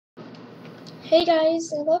Hey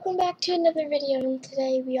guys, and welcome back to another video. And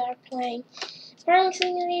today we are playing Farming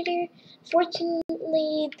Simulator.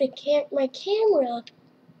 Fortunately, my camera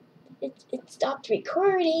it stopped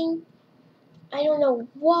recording. I don't know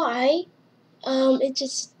why. It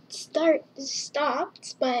just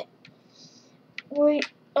stopped. But we're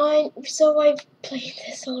on. So I've played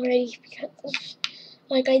this already because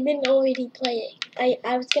I didn't already play it.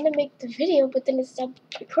 I was gonna make the video, but then it stopped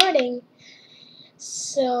recording.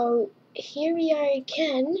 So here we are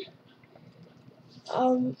again.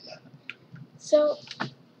 So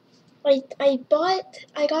I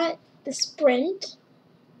got the Sprint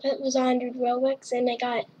that was 100 Robux, and I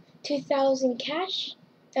got 2,000 cash.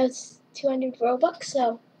 That was 200 Robux.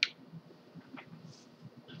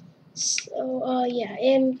 So yeah,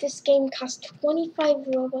 and this game cost 25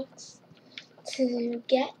 Robux to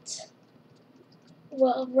get.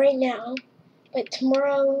 Well, right now, but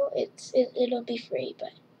tomorrow it'll be free.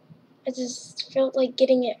 But I just felt like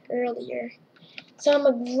getting it earlier. So I'm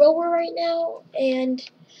a grower right now, and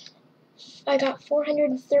I got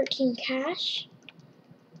 413 cash.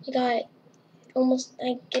 I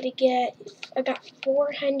got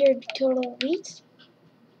 400 total wheat.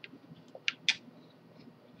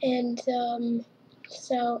 And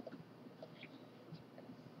so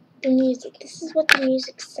the music. This is what the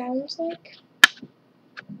music sounds like.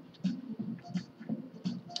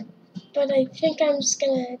 But I think I'm just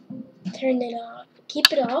gonna turn it off.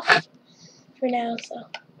 Keep it off for now.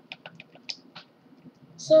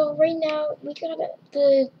 So right now we got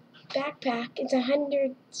the backpack. It's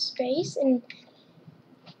 100 space, and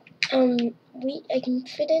I can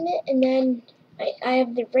fit in it, and then I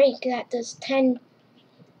have the rake that does 10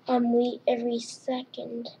 wheat every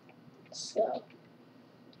second. So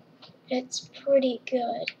it's pretty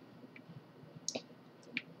good.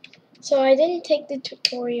 So I didn't take the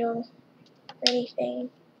tutorial or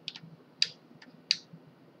anything.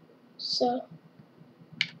 So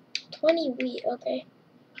 20 wheat, okay.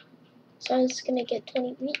 So I'm just gonna get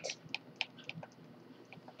 20 wheat.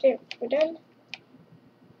 There, we're done.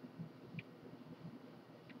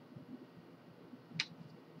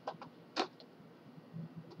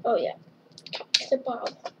 Oh yeah, it's a bomb.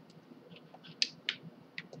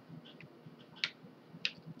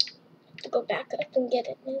 To go back up and get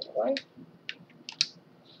another one.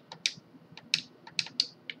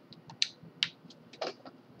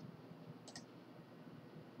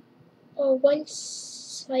 Oh, one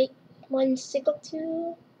sickle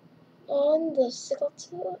tool on the sickle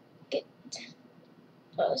tool.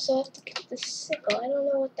 So I have to get the sickle. I don't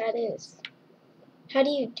know what that is. How do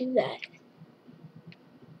you do that?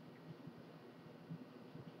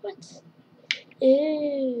 What?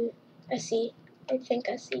 Ooh, I see. I think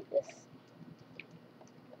I see this.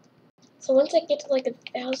 So once I get to like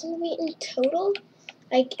 1,000 wheat in total,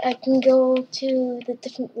 I can go to the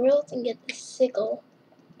different worlds and get the sickle.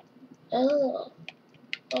 Oh,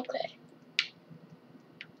 okay.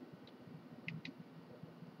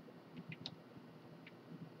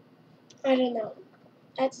 I don't know.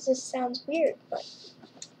 That just sounds weird, but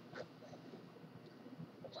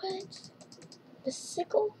what? The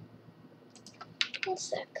sickle? One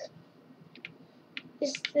sec.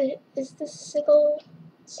 Is the sickle?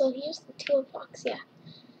 So here's the toolbox. Yeah.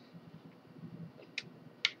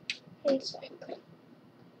 One sec.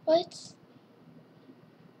 What?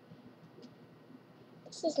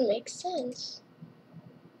 This doesn't make sense.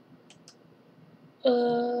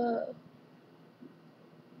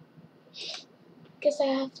 Guess I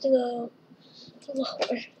have to go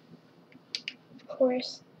lower. Of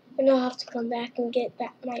course. And I'll have to come back and get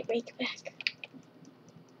my rake back.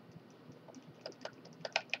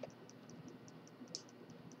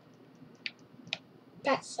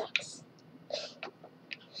 That sucks.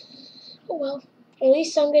 Oh well. At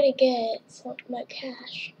least I'm gonna get my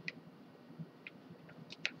cash.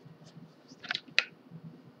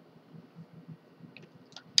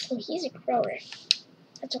 Oh, he's a grower.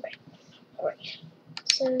 That's okay. Alright.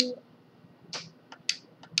 So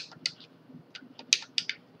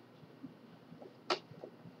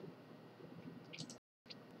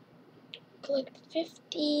collect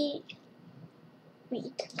 50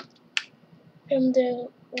 wheat from the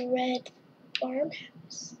red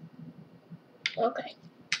farmhouse. Okay.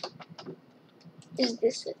 Is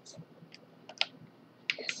this it?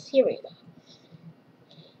 Yes, here we go.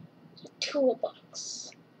 The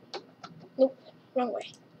toolbox. Nope, wrong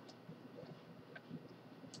way.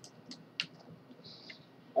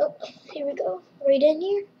 Oh, here we go. Right in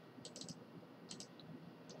here.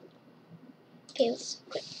 Okay, let's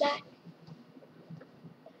click that.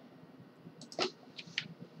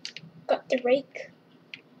 Got the rake.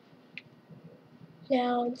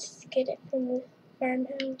 Now let's get it from the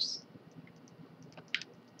farmhouse.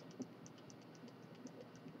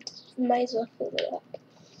 Might as well fill it up.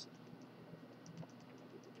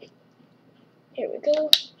 Here we go.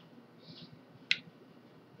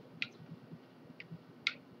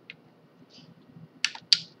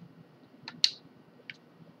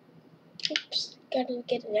 Oops, gotta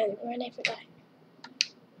get another one, I forgot.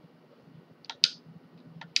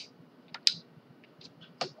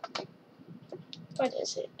 What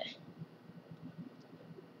is it?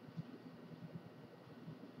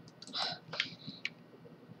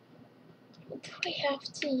 Do I have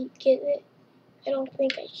to get it? I don't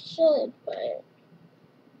think I should, but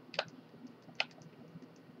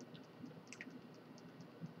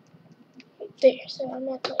there, so I'm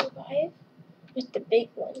at 25 with the big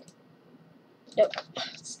one. Nope,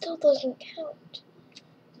 it still doesn't count.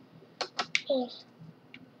 Oh,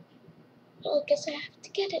 well, I guess I have to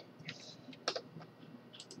get it.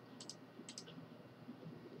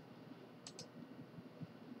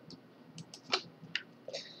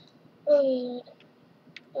 Oh,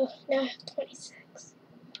 now I have 26.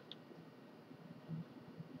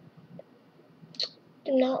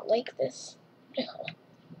 Do not like this.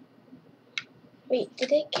 Wait,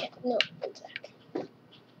 did it get? No, one sec.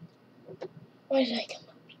 Why did I come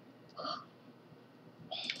up?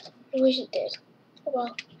 I wish it did. Oh well,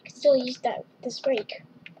 I can still use this rake,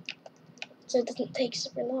 so it doesn't take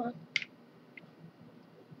super long.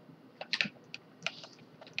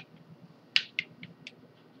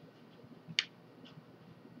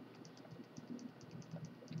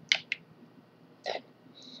 Done.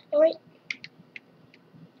 Alright.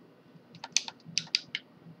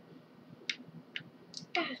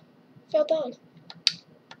 Ah, fell down.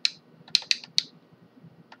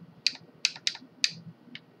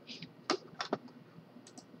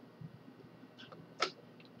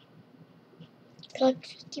 Collect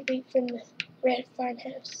 50 wheat from the red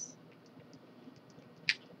farmhouse.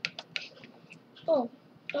 Oh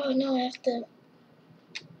no, I have to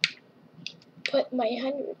put my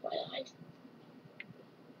 100 one on.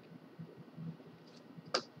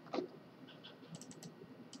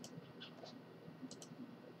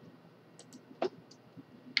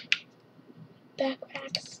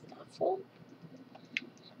 Backpack's not full.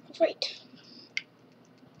 Right.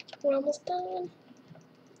 We're almost done.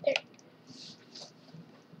 There.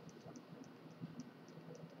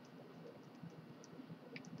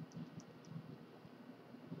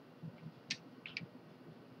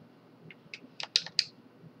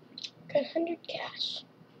 Got 100 cash.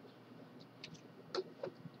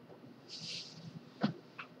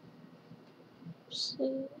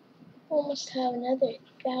 So almost have another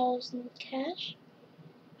 1,000 cash.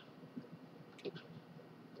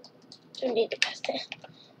 Don't need to pass it.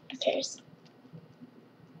 Who cares?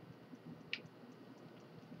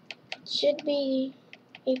 Should be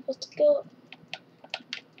able to go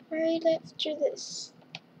right after this.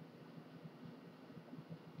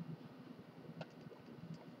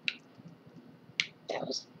 That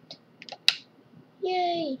was it.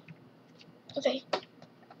 Yay! Okay.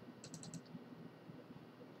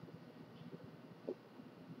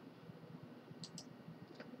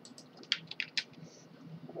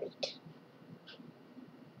 Right.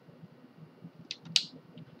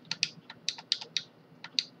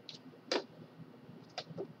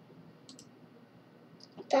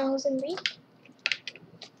 Thousand wheat.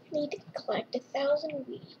 Need to collect 1,000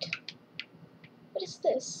 wheat. What is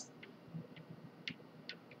this?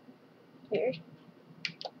 Weird.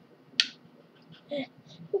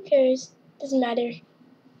 Who cares? Doesn't matter.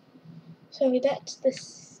 So that's the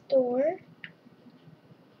store.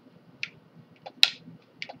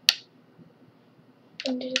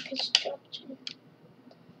 Under construction.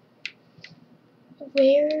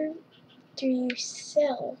 Where do you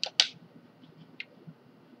sell?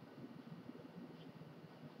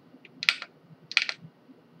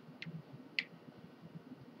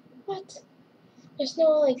 What? There's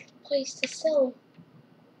no like place to sell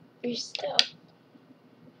your stuff.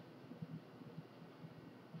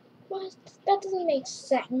 What? That doesn't make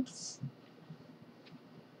sense.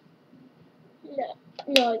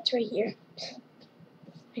 No, it's right here.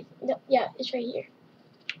 No, yeah, it's right here.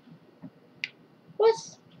 What?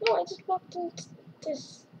 No, I just walked into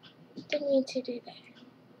this. Didn't mean to do that.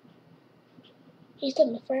 He's at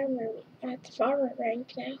the farmer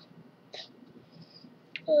rank now.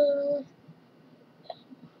 What?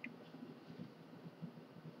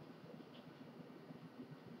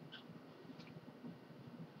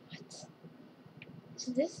 Is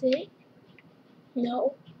this it?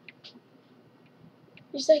 No.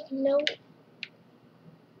 There's like no.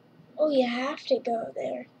 Oh, you have to go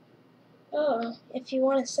there. Oh, if you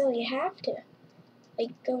want to sell, you have to.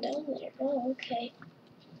 Like, go down there. Oh, okay.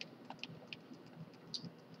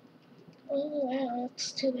 Oh, wow,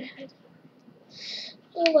 that's too bad.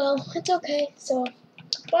 Oh, well, it's okay. So,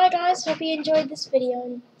 bye, guys. Hope you enjoyed this video.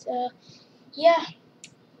 And, yeah,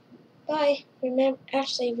 bye. Remember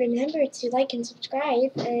to like and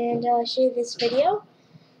subscribe and share this video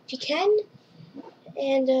if you can.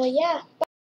 And, yeah.